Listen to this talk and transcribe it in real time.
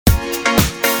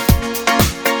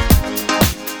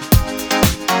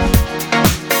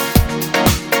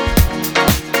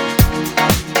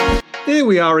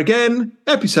we are again,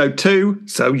 episode 2,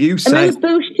 So You Say. Amuse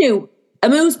Bouche 2.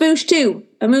 Amuse Bouche 2.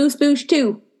 Amuse Bouche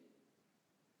 2.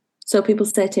 So people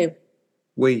say too.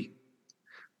 Oui,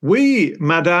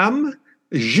 madame,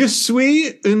 je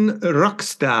suis une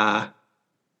rockstar.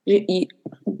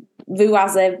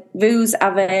 Vous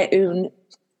avez une...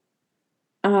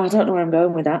 Oh, I don't know where I'm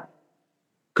going with that.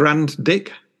 Grand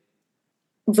dick.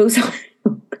 Vous...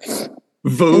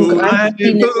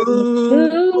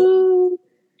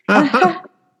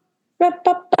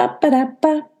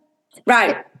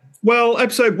 Right. Well,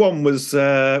 episode 1 was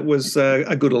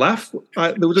a good laugh.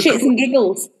 There was Shits and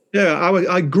giggles. Yeah,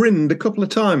 I grinned a couple of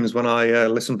times when I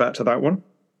listened back to that one.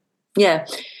 Yeah.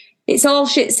 It's all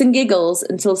shits and giggles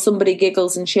until somebody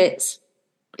giggles and shits.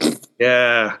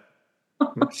 Yeah.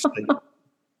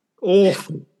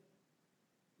 Awful.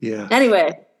 Yeah.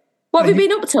 Anyway, what have you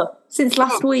been up to since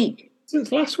last week?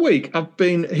 Since last week, I've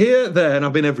been here, there, and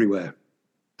I've been everywhere.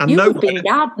 And You've been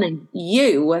gardening.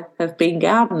 You have been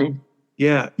gardening.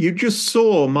 Yeah, you just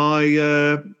saw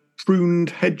my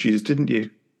pruned hedges, didn't you?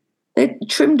 They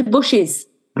trimmed bushes,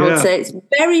 I would say. It's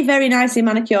very, very nicely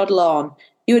manicured lawn.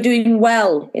 You were doing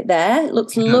well there. It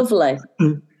looks lovely.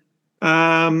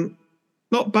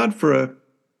 Not bad for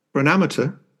an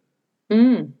amateur.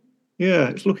 Mm. Yeah,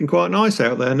 it's looking quite nice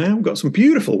out there now. We've got some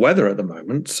beautiful weather at the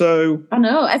moment, so... I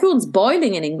know, everyone's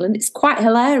boiling in England. It's quite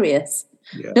hilarious.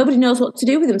 Yeah. Nobody knows what to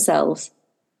do with themselves.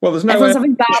 Well, there's no... Everyone's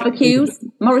having barbecues.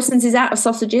 Morrison's is out of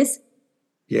sausages.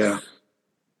 Yeah.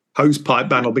 Hosepipe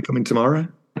ban will be coming tomorrow.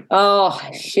 Oh,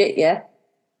 shit, yeah.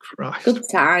 Christ. Good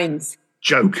times.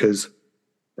 Jokers.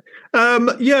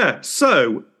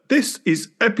 So this is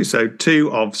episode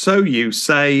 2 of So You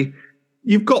Say.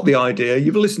 You've got the idea.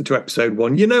 You've listened to episode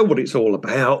 1. You know what it's all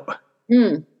about.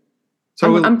 Mm.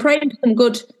 So I'm praying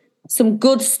for some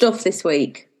good stuff this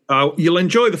week. Oh, you'll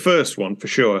enjoy the first one for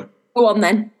sure. Go on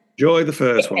then. Enjoy the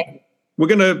first one. We're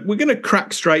gonna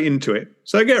crack straight into it.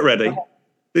 So get ready. Okay.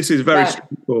 This is very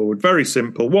straightforward, very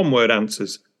simple. 1-word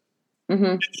answers.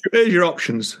 Mm-hmm. Here's your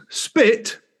options: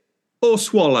 spit or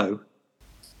swallow.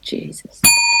 Jesus.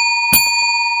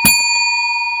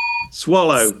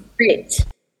 Swallow. Spit.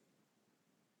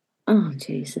 Oh,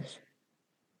 Jesus.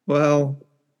 Well.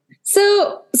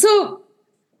 So,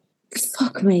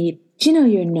 fuck me. Do you know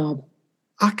you're a knob?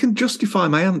 I can justify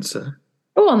my answer.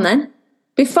 Go on then.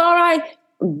 Before I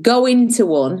go into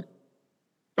one.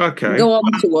 Okay. Go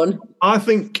on to one. I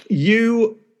think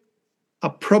you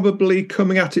are probably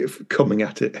coming at it.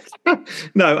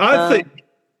 No,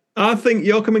 I think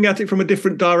you're coming at it from a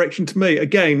different direction to me.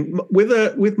 Again,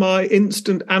 with my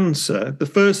instant answer, the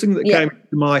first thing that came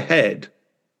into my head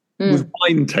was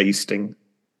wine tasting.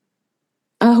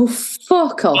 Oh,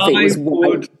 fuck off. It was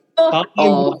wine. I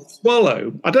would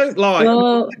swallow. I don't like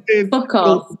fuck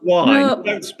off. Wine. No. You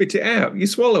don't spit it out. You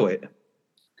swallow it.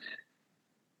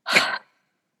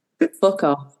 Fuck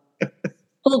off.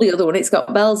 Pull the other one. It's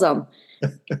got bells on.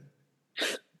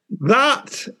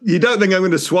 That, you don't think I'm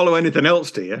going to swallow anything else,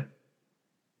 do you?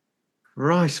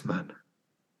 Right, man.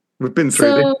 We've been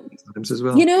through this times as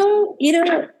well. You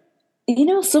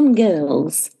know, some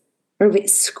girls are a bit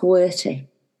squirty.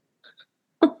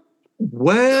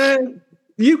 Where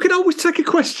you can always take a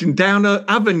question down an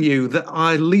avenue that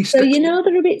I least. So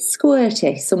they're a bit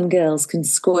squirty. Some girls can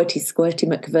squirty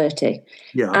McVirty.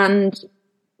 Yeah. And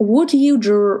would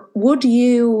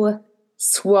you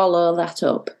swallow that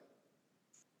up?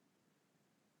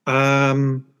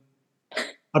 I'd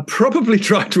probably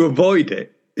try to avoid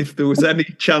it if there was any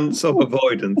chance of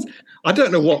avoidance. I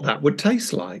don't know what that would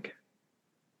taste like.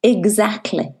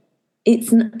 Exactly.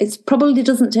 It's probably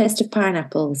doesn't taste of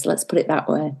pineapples. Let's put it that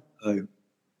way. Oh,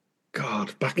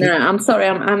 God! I'm sorry.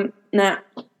 I'm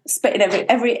spitting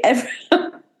every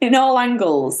in all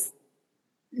angles.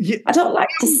 Yeah. I don't like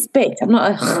to spit. I'm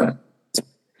not a.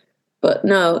 But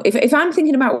no, if I'm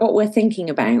thinking about what we're thinking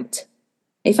about,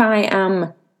 if I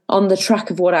am on the track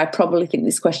of what I probably think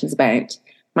this question's about,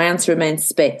 my answer remains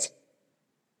spit.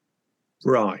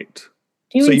 Right.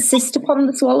 Do you insist upon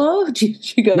the swallow? Do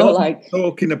you go not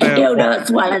talking about? You don't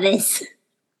swallow this.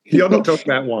 You're not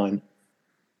talking about wine.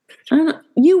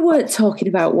 You weren't talking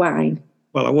about wine.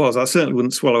 Well, I was. I certainly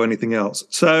wouldn't swallow anything else.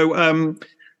 So,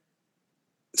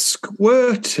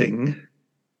 squirting.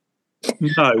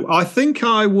 No, I think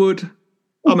I would.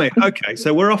 I mean, okay.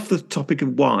 So we're off the topic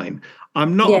of wine.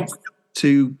 I'm not about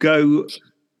to go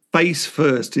face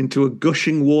first into a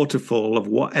gushing waterfall of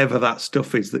whatever that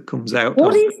stuff is that comes out.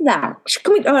 What is that?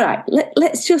 All right,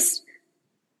 let's just,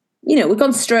 we've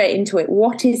gone straight into it.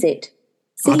 What is it?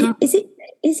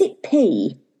 Is it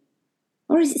pee,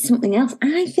 or is it something else?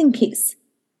 I think it's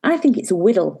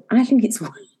whittle. I think it's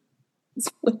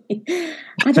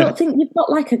I don't think you've got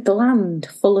like a gland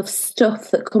full of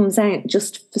stuff that comes out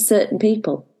just for certain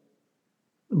people.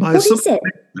 By What is it?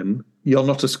 You're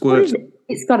not a What is squirter. it?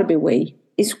 It's got to be wee.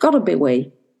 It's got to be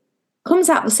wee. Comes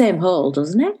out the same hole,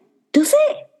 doesn't it? Does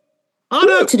it? I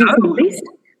don't know.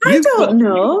 I don't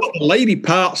know. You've got the lady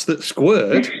parts that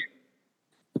squirt.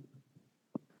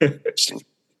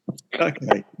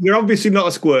 Okay. You're obviously not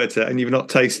a squirter and you've not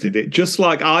tasted it, just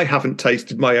like I haven't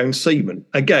tasted my own semen.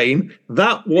 Again,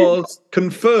 that was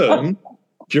confirmed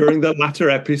during the latter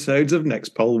episodes of Next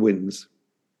Poll Wins.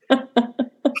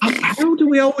 How do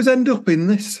we always end up in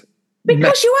this?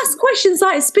 Because you ask questions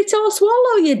like spit or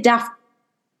swallow, you daft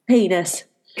penis.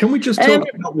 Can we just talk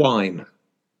about wine?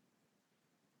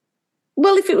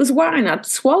 Well, if it was wine, I'd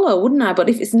swallow, wouldn't I? But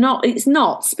if it's not.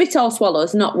 Spit or swallow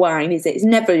is not wine, is it?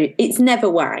 It's never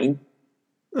wine.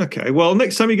 Okay, well,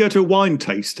 next time you go to a wine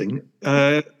tasting,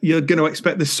 you're going to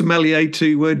expect the sommelier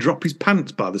to drop his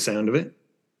pants by the sound of it.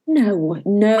 No.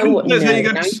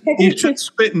 You should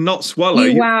spit and not swallow.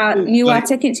 You are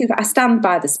taking it too far. I stand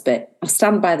by the spit. I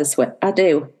stand by the sweat. I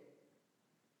do.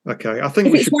 Okay, I think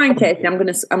if it's wine tasting,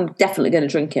 I'm definitely going to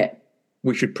drink it.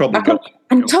 We should probably go.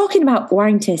 I'm talking about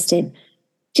wine tasting.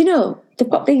 Do you know they've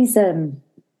got these? I don't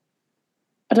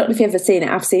know if you've ever seen it.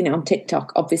 I've seen it on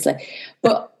TikTok, obviously,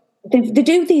 but they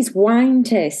do these wine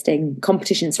tasting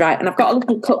competitions, right? And I've got a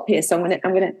little cup here, so I'm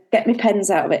gonna get my pens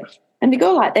out of it, and they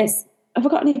go like this. Have I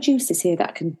got any juices here that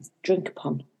I can drink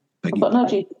upon? I've got no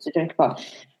juices to drink upon.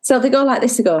 So they go like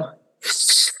this. They go,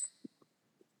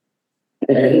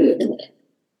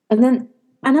 and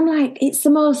I'm like, it's the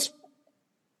most.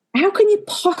 How can you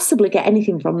possibly get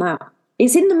anything from that?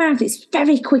 It's in the mouth. It's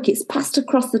very quick. It's passed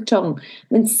across the tongue,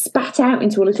 then spat out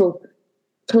into a little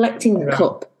collecting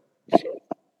cup.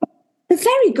 They're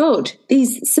very good.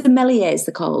 These sommeliers,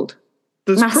 they're called.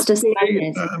 Master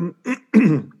sommeliers.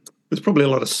 There's probably a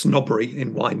lot of snobbery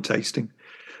in wine tasting.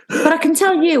 But I can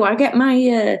tell you, I get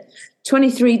my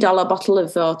 $23 bottle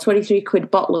of, or 23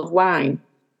 quid bottle of wine.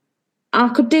 I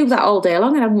could do that all day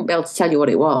long and I wouldn't be able to tell you what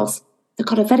it was. They've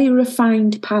got a very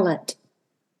refined palate.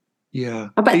 Yeah.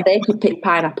 I bet they could pick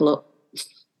pineapple up.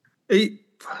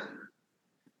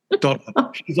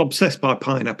 Donna, she's obsessed by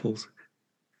pineapples.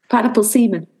 Pineapple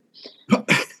semen.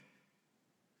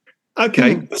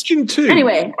 Okay, question 2.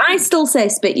 Anyway, I still say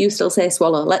spit, you still say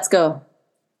swallow. Let's go.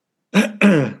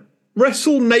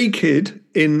 Wrestle naked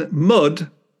in mud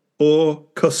or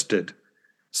custard.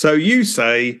 So you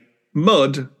say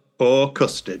mud or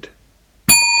custard.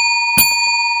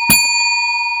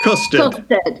 Custard.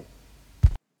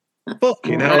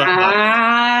 Fucking hell.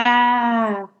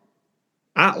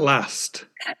 At last.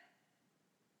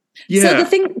 Yeah.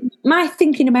 So my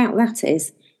thinking about that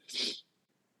is,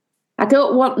 I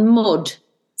don't want mud.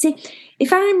 See,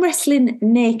 if I'm wrestling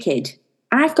naked,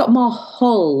 I've got more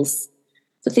holes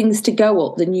for things to go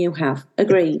up than you have.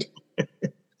 Agreed?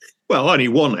 Well, only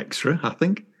one extra, I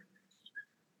think.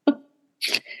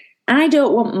 I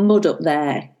don't want mud up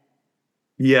there.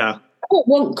 Yeah. I don't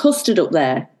want custard up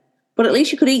there, but at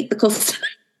least you could eat the custard.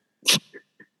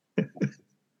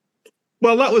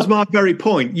 Well, that was my very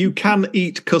point. You can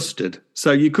eat custard,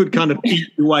 so you could kind of eat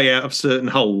your way out of certain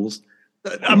holes.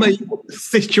 I mean,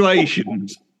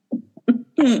 situations.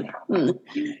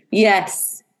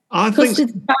 Yes. I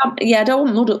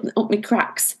don't want mud up my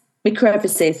cracks, my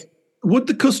crevices. Would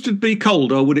the custard be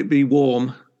cold or would it be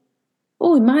warm?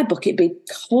 Oh, in my book, it'd be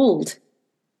cold.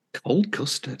 Cold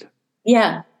custard?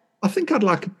 Yeah. I think I'd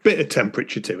like a bit of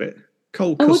temperature to it.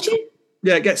 Cold custard. Would you?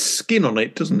 Yeah, it gets skin on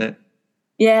it, doesn't it?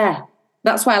 Yeah.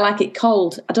 That's why I like it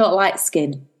cold. I don't like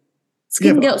skin.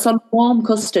 Skin gets on warm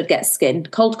custard gets skin.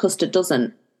 Cold custard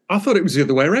doesn't. I thought it was the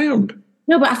other way around.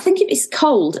 No, but I think if it's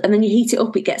cold and then you heat it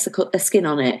up, it gets a skin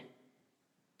on it.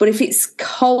 But if it's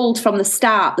cold from the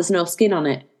start, there's no skin on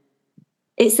it.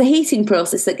 It's the heating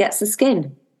process that gets the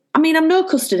skin. I mean, I'm no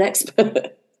custard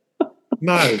expert.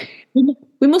 No.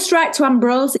 We must write to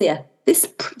Ambrosia. This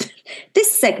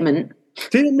segment.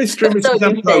 Dear Mr. and Mrs.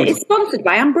 Ambrosia. It's sponsored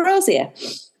by Ambrosia.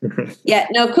 Yeah,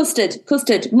 no, custard,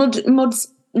 mud's,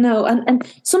 no, and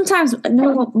sometimes,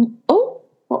 no, oh,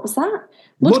 what was that?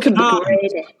 Mud can be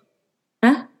grainy.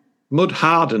 Huh? Mud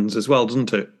hardens as well,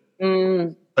 doesn't it?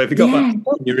 Mm. So if you got that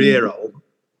in your ear hole.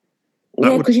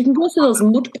 Yeah, because you can go to those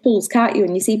mud pools, can't you?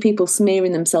 And you see people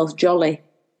smearing themselves jolly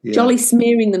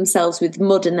smearing themselves with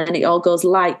mud, and then it all goes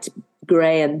light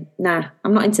grey. And nah,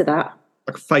 I'm not into that.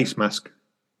 Like a face mask.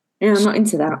 Yeah, I'm not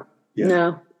into that. Yeah.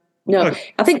 No.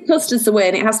 Okay. I think custard's the way,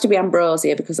 and it has to be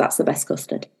Ambrosia because that's the best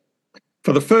custard.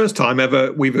 For the first time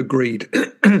ever, we've agreed.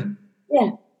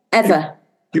 Yeah, ever.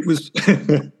 It was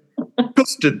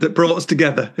custard that brought us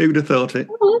together. Who'd have thought it?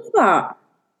 I love that.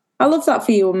 I love that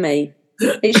for you and me.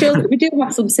 It shows that we do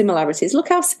have some similarities. Look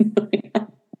how similar we are.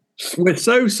 We're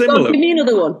so similar. Well, give me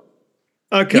another one.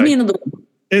 Okay. Give me another one.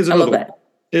 Here's I another love one. it.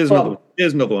 Here's Go another on. one.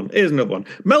 Here's another one. Here's another one.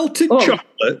 Melted Go on.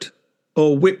 chocolate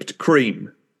or whipped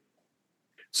cream?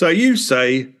 So you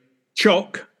say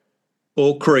chalk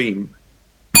or cream?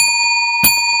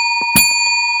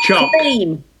 Chalk.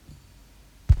 Cream.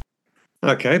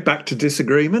 Okay, back to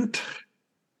disagreement.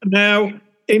 Now,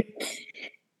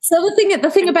 So the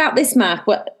thing about this, Mark,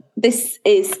 this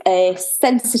is a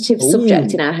sensitive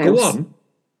subject in our house. Go on.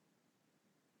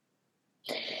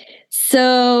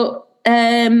 So,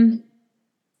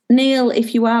 Neil,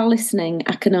 if you are listening,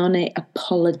 I can only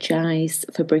apologise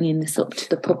for bringing this up to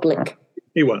the public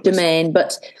He won't. domain.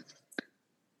 But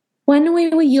when we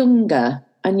were younger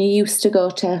and you used to go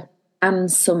to Ann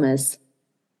Summers,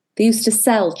 they used to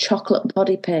sell chocolate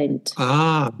body paint.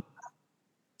 Ah,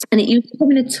 And it used to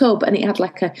come in a tub and it had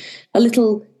like a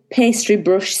little pastry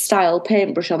brush style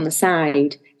paintbrush on the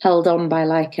side, held on by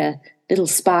like a little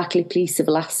sparkly piece of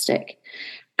elastic.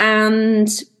 And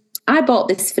I bought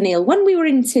this for Neil when we were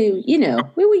into,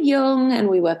 we were young and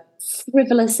we were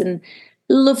frivolous and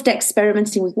loved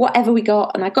experimenting with whatever we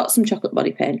got. And I got some chocolate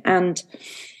body paint, and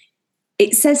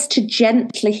it says to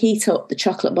gently heat up the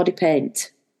chocolate body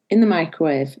paint in the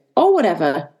microwave or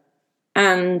whatever.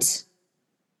 And,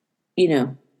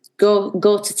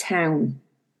 go to town.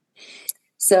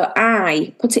 So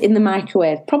I put it in the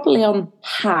microwave, probably on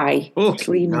high,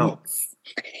 3 minutes.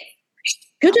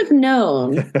 Should have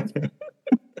known.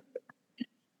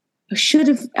 I should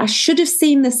have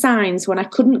seen the signs when I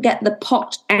couldn't get the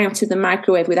pot out of the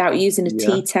microwave without using a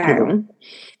tea towel.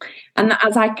 And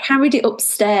as I carried it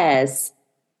upstairs,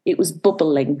 it was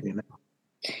bubbling.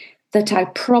 That I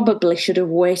probably should have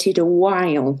waited a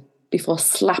while before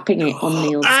slapping it on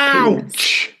Neil's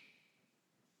ouch!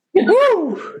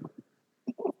 Woo!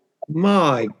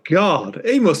 My God,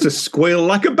 he must have squealed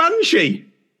like a banshee.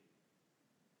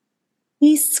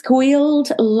 He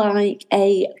squealed like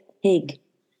a pig,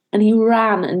 and he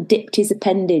ran and dipped his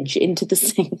appendage into the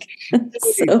sink and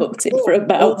soaked it for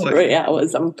about 3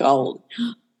 hours. I'm cold.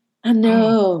 I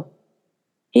know.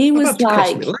 He was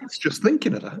like, me legs just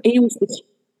thinking of that. He was.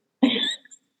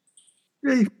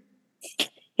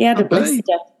 He had a blister.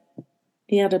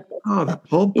 He had a. Oh, that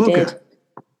poor bugger. He did.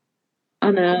 I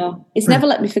know. It's never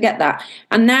let me forget that.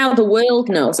 And now the world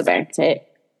knows about it.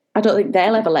 I don't think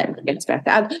they'll ever let me forget about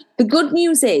that. The good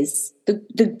news is,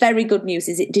 the very good news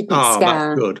is it didn't scar.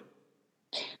 That's good.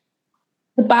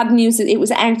 The bad news is it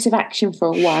was out of action for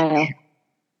a while.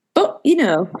 But,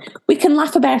 we can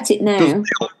laugh about it now.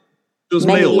 Does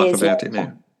Neil laugh about it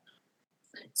now?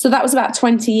 So that was about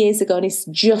 20 years ago, and he's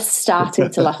just starting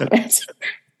to laugh about it.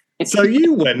 So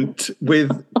you went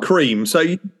with cream.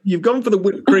 So you've gone for the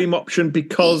whipped cream option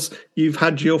because you've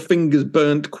had your fingers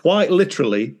burnt quite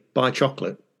literally by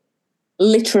chocolate.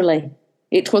 Literally.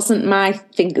 It wasn't my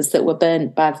fingers that were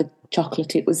burnt by the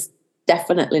chocolate. It was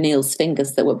definitely Neil's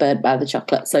fingers that were burnt by the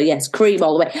chocolate. So yes, cream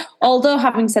all the way. Although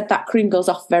having said that, cream goes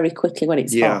off very quickly when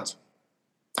it's hot.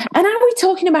 And are we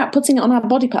talking about putting it on our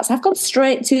body parts? I've gone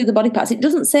straight to the body parts. It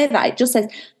doesn't say that. It just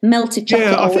says melted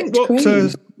chocolate or whipped cream.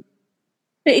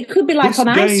 It could be like on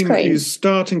ice cream. This game is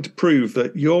starting to prove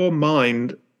that your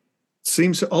mind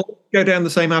seems to all go down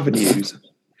the same avenues.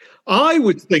 I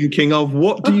was thinking of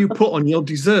what do you put on your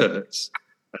desserts?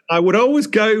 I would always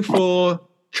go for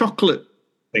chocolate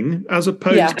thing as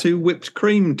opposed to whipped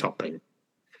cream topping.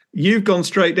 You've gone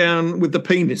straight down with the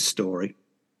penis story.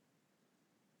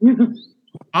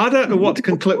 I don't know what to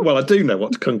conclude. Well, I do know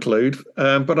what to conclude,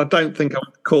 but I don't think I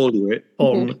would call you it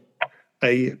on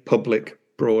a public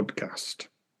broadcast.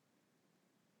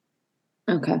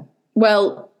 Okay.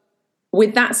 Well,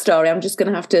 with that story, I'm just going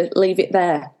to have to leave it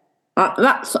there.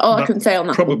 That's all I can say on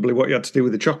that. Probably what you had to do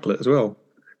with the chocolate as well.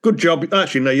 Good job.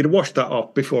 Actually, no, you'd have washed that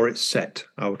off before it's set,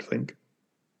 I would think.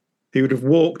 He would have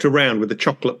walked around with a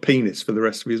chocolate penis for the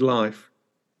rest of his life.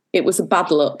 It was a bad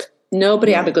look.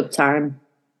 Nobody had a good time.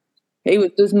 There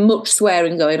was much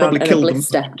swearing going on and a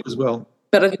blister as well.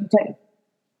 But I think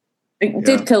it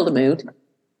did kill the mood.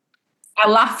 I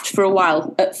laughed for a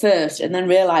while at first and then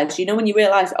realised, when you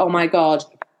realise, oh my God,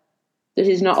 this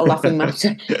is not a laughing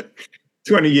matter.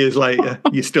 20 years later,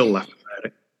 you still laugh about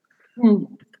it.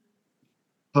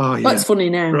 Oh, yeah. That's funny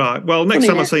now. Right. Well, next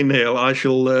time I see Neil, I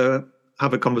shall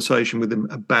have a conversation with him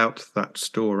about that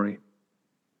story.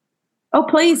 Oh,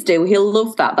 please do. He'll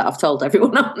love that I've told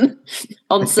everyone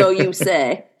on So You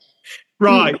Say.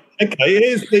 Right. Okay.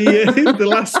 Here's the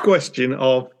last question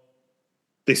of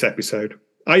this episode.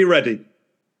 Are you ready?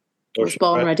 I was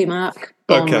born ready, Mark.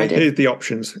 Born ready. Here's the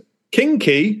options.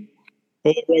 Kinky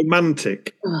or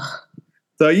romantic? Ugh.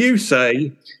 So you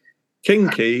say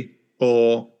kinky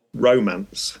or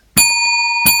romance?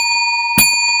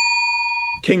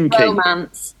 Kinky.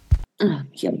 Romance. Oh,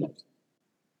 yeah.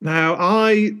 Now,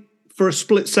 I, for a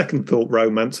split second, thought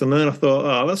romance, and then I thought,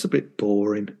 oh, that's a bit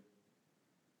boring.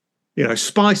 You know,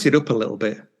 spice it up a little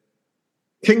bit.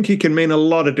 Kinky can mean a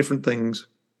lot of different things.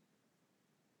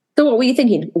 So what were you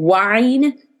thinking?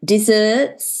 Wine,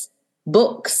 desserts,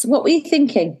 books? What were you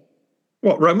thinking?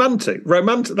 What, romantic?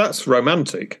 Romantic, that's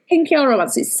romantic. Kinky or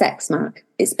romance? It's sex, Mark.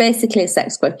 It's basically a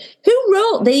sex question. Who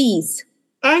wrote these?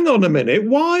 Hang on a minute.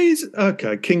 Why is...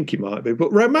 Okay, kinky might be,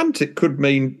 but romantic could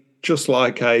mean just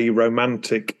like a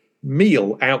romantic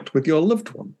meal out with your loved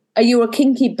one. Are you a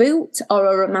kinky boot or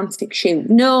a romantic shoe?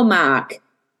 No, Mark.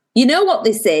 You know what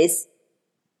this is.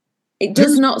 It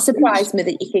does not surprise me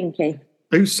that you're kinky.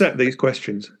 Who set these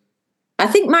questions? I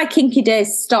think my kinky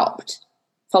days stopped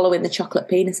following the chocolate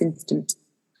penis incident.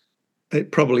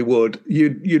 It probably would.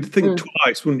 You'd think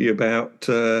twice, wouldn't you, about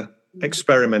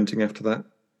experimenting after that?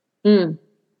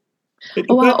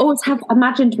 I always have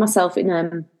imagined myself in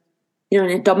in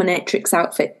a dominatrix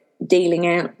outfit, dealing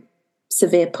out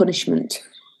severe punishment.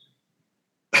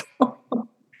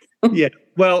 Yeah.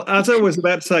 Well, as I was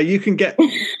about to say, you can get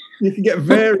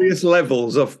various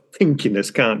levels of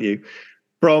kinkiness, can't you?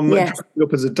 From dressing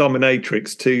up as a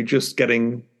dominatrix to just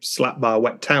getting slapped by a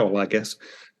wet towel, I guess.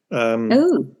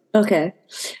 Oh, okay.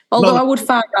 Although I would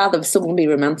far rather someone be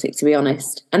romantic, to be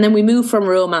honest. And then we move from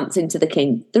romance into the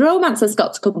kink. The romance has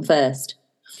got to come first.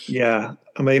 Yeah.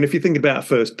 I mean, if you think about a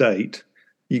first date,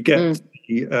 you get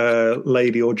the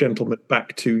lady or gentleman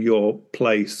back to your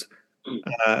place.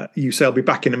 You say, I'll be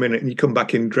back in a minute, and you come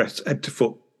back in dressed head to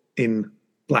foot in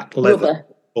black leather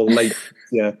or lace,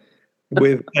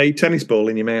 with a tennis ball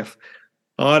in your mouth.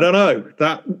 I don't know.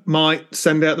 That might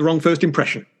send out the wrong first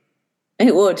impression.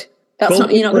 It would. You're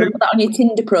not going to put that on your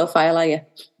Tinder profile, are you?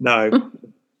 No.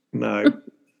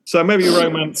 So maybe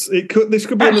romance. This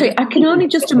could be. Actually, I can only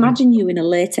just imagine you in a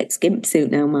latex gimp suit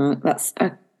now, Mark. That's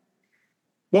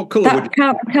what colour would you?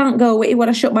 I can't go with it when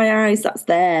I shut my eyes. That's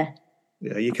there.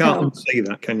 Yeah, you can't unsee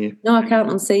that, can you? No, I can't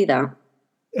unsee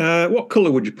that. What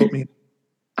colour would you put me in?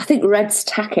 I think red's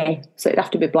tacky, so it'd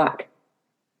have to be black.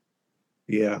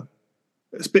 Yeah.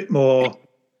 It's a bit more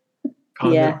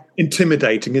kind of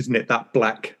intimidating, isn't it? That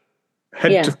black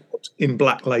head to foot in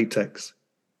black latex.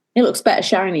 It looks better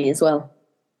shiny as well.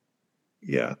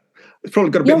 Yeah. It's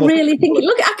probably got a bit more. You're really thinking,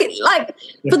 look, I can, like,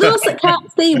 for those that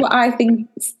can't see what I think,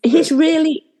 he's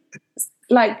really,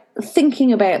 like,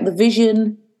 thinking about the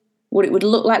vision, what it would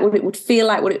look like, what it would feel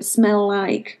like, what it would smell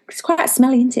like. It's quite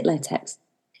smelly, isn't it, latex?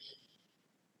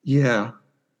 Yeah.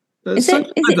 Is it,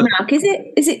 Mark?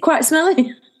 Is it quite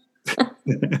smelly?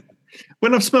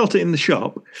 When I've smelt it in the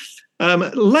shop,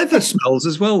 leather smells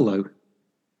as well, though.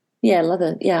 Yeah,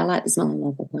 leather. Yeah, I like the smell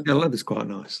of leather. Yeah, leather's quite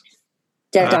nice.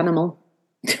 Dead animal.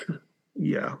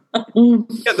 Yeah.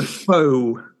 Get the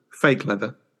faux fake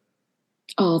leather.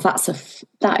 Oh,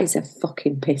 that is a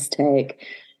fucking piss take.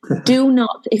 Do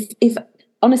not, if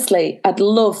honestly, I'd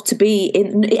love to be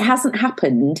in, it hasn't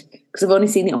happened because I've only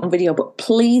seen it on video, but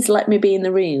please let me be in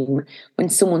the room when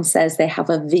someone says they have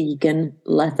a vegan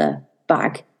leather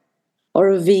bag or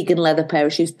a vegan leather pair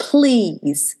of shoes.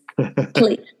 Please.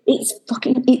 Please.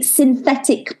 It's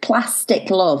synthetic plastic,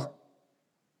 love.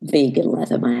 Vegan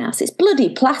leather, my ass. It's bloody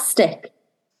plastic.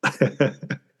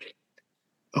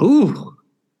 Oh,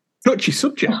 touchy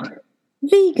subject. Oh,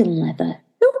 vegan leather.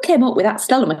 Who came up with that?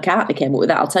 Stella McCartney came up with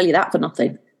that. I'll tell you that for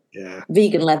nothing. Yeah.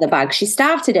 Vegan leather bag. She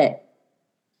started it.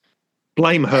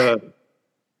 Blame her.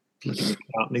 Bloody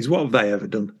McCartney's. What have they ever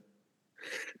done?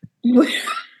 Who?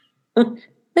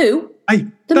 Hey,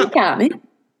 McCartney.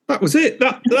 That was it.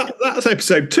 That's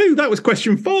episode 2. That was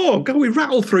question 4. God, we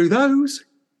rattled through those.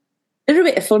 They're a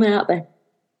bit of fun, aren't they?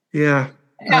 Yeah.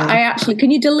 I actually,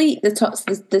 can you delete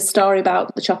the story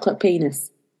about the chocolate penis?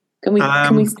 Can we?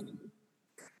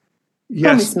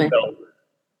 Yes. Promise me. No.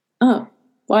 Oh,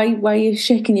 why are you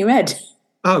shaking your head?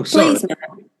 Oh, sorry. Please,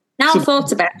 man. Now I've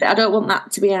thought about it, I don't want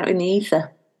that to be out in the ether.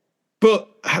 But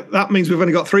that means we've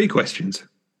only got 3 questions.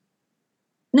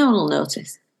 No one will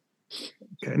notice.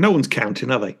 Okay, no one's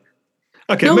counting, are they?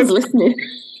 Okay, no one's listening.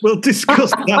 We'll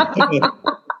discuss that.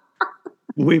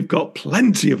 We've got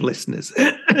plenty of listeners.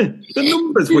 The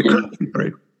numbers we're cracking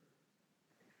through.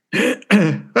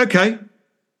 Okay,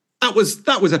 that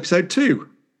was episode 2.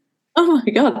 Oh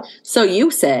my God! So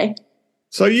you say?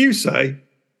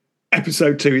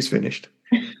 Episode 2 is finished.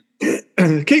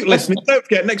 Keep listening. Don't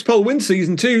forget, Next Pole Win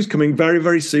season 2 is coming very,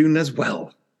 very soon as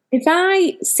well. If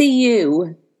I see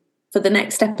you for the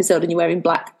next episode and you're wearing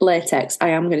black latex, I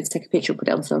am going to take a picture and put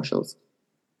it on socials.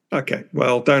 Okay.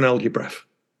 Well, don't hold your breath.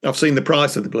 I've seen the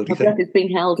price of the bloody My thing. breath is being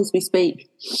held as we speak.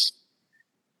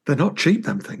 They're not cheap,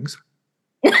 them things.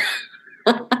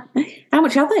 How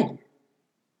much are they? Can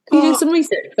you do some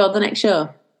research for the next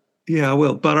show? Yeah, I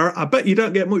will. But I bet you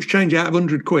don't get much change out of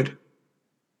 100 quid.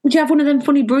 Would you have one of them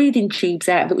funny breathing tubes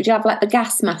out of it? Would you have like the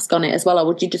gas mask on it as well, or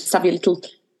would you just have your little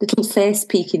face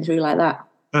peeking through like that?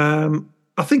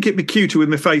 I think it'd be cuter with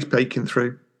my face peeking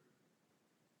through.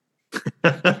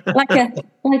 like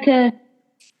a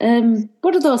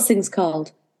what are those things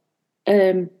called?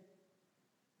 What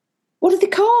are they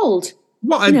called?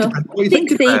 What are you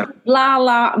thinking about?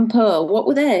 Lala and Po. What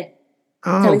were they? Oh,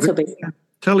 Teletubbies.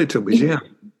 Teletubbies, yeah.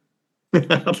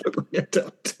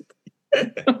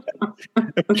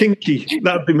 Kinky.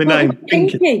 That'd be my name.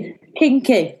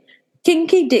 Kinky.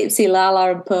 Dipsy,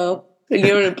 Lala and Po. And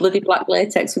you're in a bloody black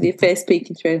latex with your face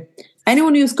peeking through.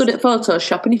 Anyone who's good at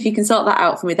photoshopping, if you can sort that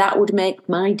out for me, that would make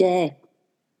my day.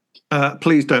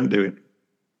 Please don't do it.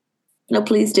 No,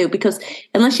 please do, because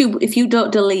if you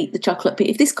don't delete the chocolate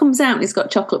penis, if this comes out and it's got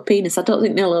chocolate penis, I don't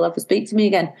think Neil will ever speak to me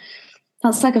again.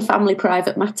 That's like a family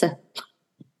private matter.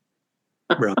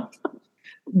 Right.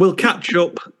 We'll catch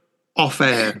up off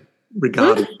air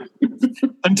regarding.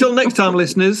 Until next time,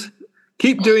 listeners,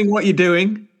 keep doing what you're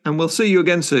doing, and we'll see you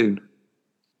again soon.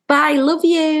 Bye. Love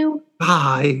you.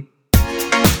 Bye.